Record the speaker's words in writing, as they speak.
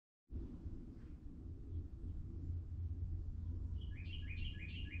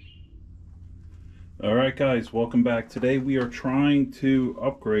Alright guys, welcome back. Today we are trying to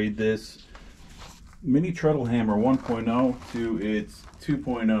upgrade this mini treadle hammer 1.0 to its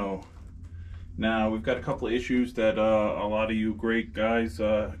 2.0. Now we've got a couple of issues that a lot of you great guys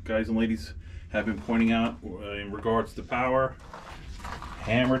and ladies have been pointing out in regards to power,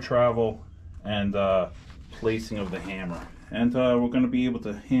 hammer travel, and placing of the hammer. And we're going to be able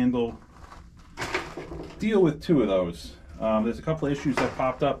to deal with two of those. There's a couple of issues that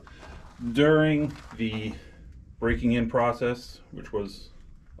popped up during the breaking in process, which was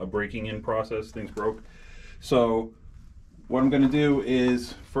a breaking in process. Things broke. So what I'm going to do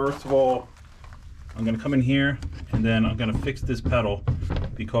is, first of all, I'm going to come in here and then I'm going to fix this pedal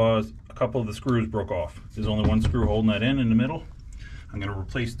because a couple of the screws broke off. There's only one screw holding that in the middle. I'm going to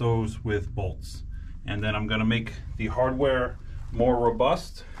replace those with bolts, and then I'm going to make the hardware more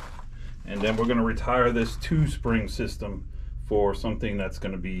robust, and then we're going to retire this 2-spring system for something that's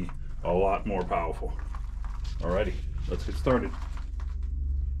going to be a lot more powerful. Alrighty, let's get started.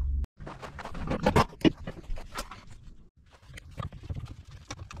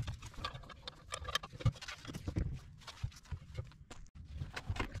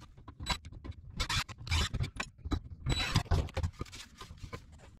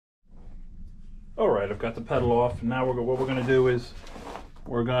 Alright, I've got the pedal off. Now what we're going to do is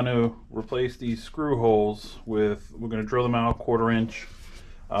we're going to replace these screw holes with, we're going to drill them out 1/4 inch.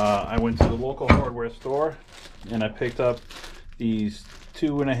 I went to the local hardware store and I picked up these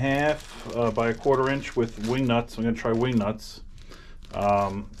 2.5 by 1/4 inch with wing nuts. I'm going to try wing nuts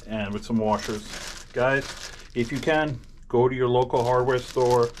and with some washers. Guys, if you can, go to your local hardware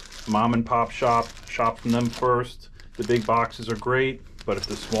store, mom and pop shop from them first. The big boxes are great, but if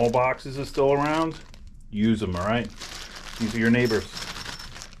the small boxes are still around, use them, all right? These are your neighbors.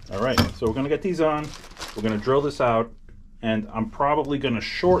 All right, so we're going to get these on. We're going to drill this out. And I'm probably going to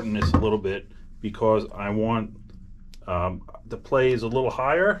shorten this a little bit because I want the play is a little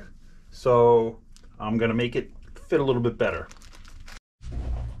higher, so I'm going to make it fit a little bit better.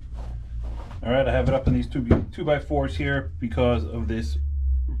 All right, I have it up in these 2x4s here because of this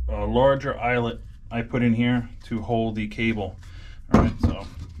larger eyelet I put in here to hold the cable. All right, so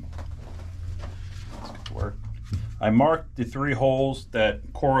let's get to work. I marked the 3 holes that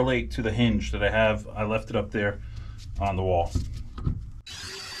correlate to the hinge that I have. I left it up there on the wall.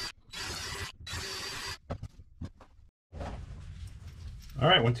 All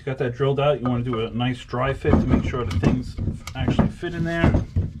right, once you got that drilled out, you want to do a nice dry fit to make sure that things actually fit in there.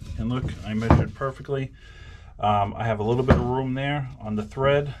 And look, I measured perfectly. I have a little bit of room there on the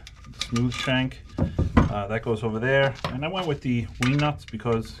thread, the smooth shank. That goes over there. And I went with the wing nuts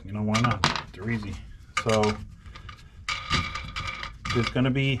because, you know, why not? They're easy. So there's going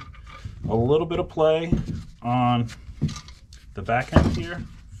to be a little bit of play on the back end here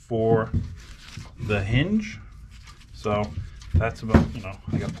for the hinge, so that's about, you know,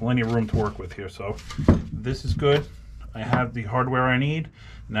 I got plenty of room to work with here, so this is good. I have the hardware I need.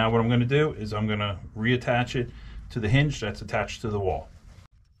 Now what I'm going to do is I'm going to reattach it to the hinge that's attached to the wall.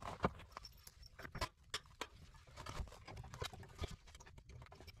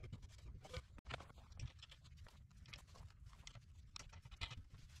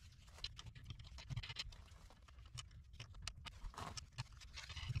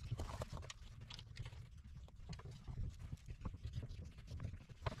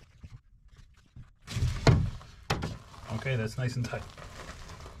 Okay, that's nice and tight.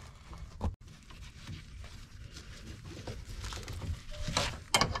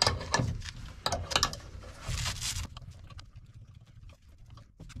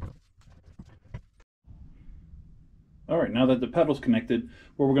 All right, now that the pedal's connected,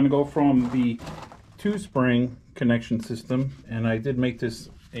 we're going to go from the 2-spring connection system, and I did make this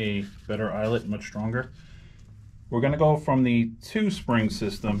a better eyelet, much stronger. We're going to go from the 2-spring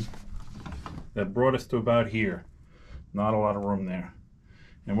system that brought us to about here. Not a lot of room there.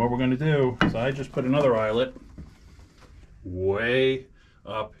 And what we're going to do is I just put another eyelet way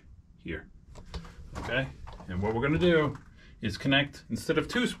up here. Okay? And what we're going to do is connect, instead of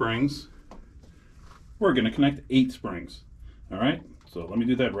 2 springs, we're going to connect 8 springs. All right? So let me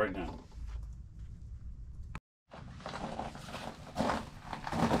do that right now.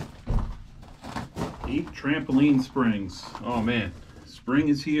 Eight trampoline springs. Oh man, spring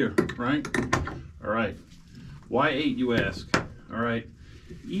is here, right? All right. Why 8, you ask? All right,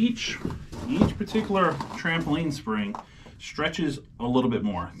 each particular trampoline spring stretches a little bit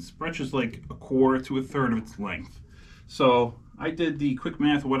more. It stretches like 1/4 to 1/3 of its length. So I did the quick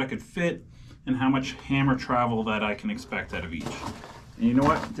math of what I could fit and how much hammer travel that I can expect out of each. And you know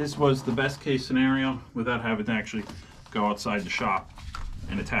what? This was the best case scenario without having to actually go outside the shop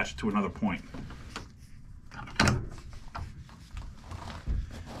and attach it to another point.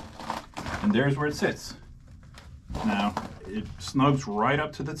 and there's where it sits. Now, it snugs right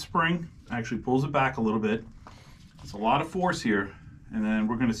up to the spring, actually pulls it back a little bit. It's a lot of force here, and then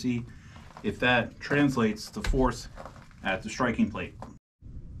we're going to see if that translates to force at the striking plate.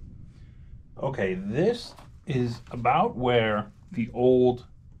 Okay, this is about where the old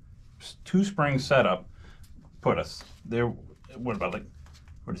two-spring setup put us. There, what about like,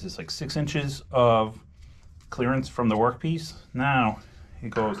 what is this, like 6 inches of clearance from the workpiece? Now it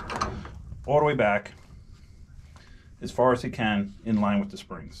goes all the way back as far as it can in line with the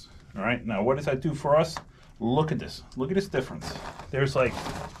springs. All right, now what does that do for us? Look at this. Look at this difference. There's like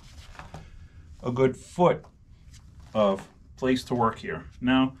a good foot of place to work here.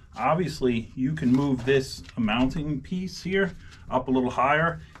 Now, obviously, you can move this mounting piece here up a little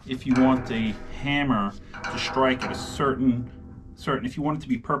higher if you want the hammer to strike at a certain, if you want it to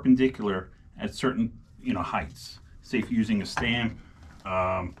be perpendicular at certain, heights. Say if you're using a stamp,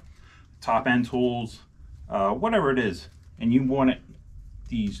 top end tools, whatever it is, and you want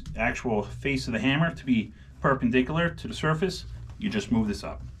the actual face of the hammer to be perpendicular to the surface, you just move this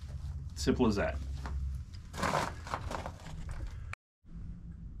up. Simple as that.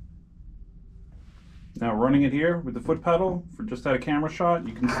 Now running it here with the foot pedal for just at a camera shot,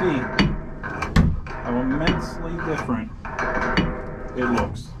 you can see how immensely different it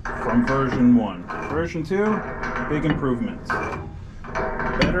looks from version 1. Version 2, big improvements.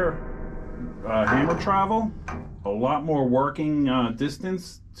 Better hammer travel, a lot more working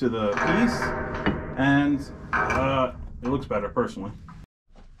distance to the piece, and it looks better personally.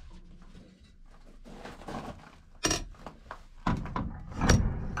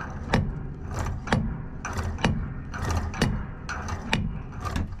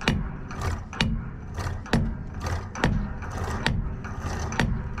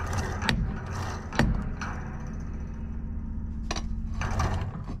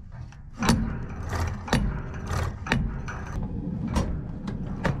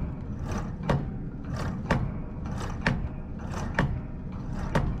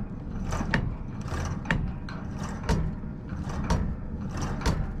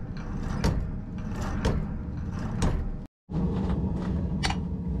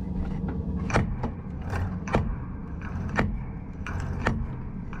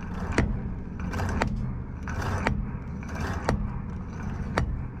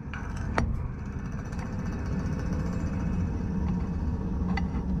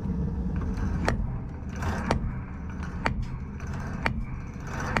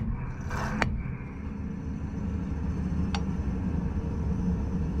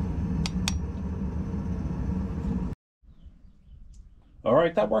 All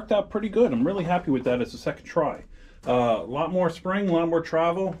right, that worked out pretty good. I'm really happy with that as a second try. A lot more spring, a lot more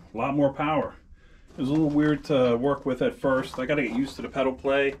travel, a lot more power. It was a little weird to work with at first. I got to get used to the pedal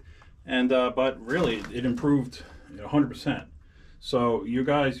play, and but really it improved 100%. So you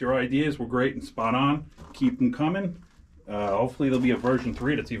guys, your ideas were great and spot on. Keep them coming. Hopefully there'll be a version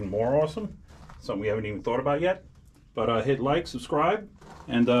 3 that's even more awesome. Something we haven't even thought about yet. But hit like, subscribe,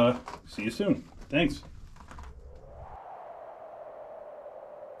 and see you soon. Thanks.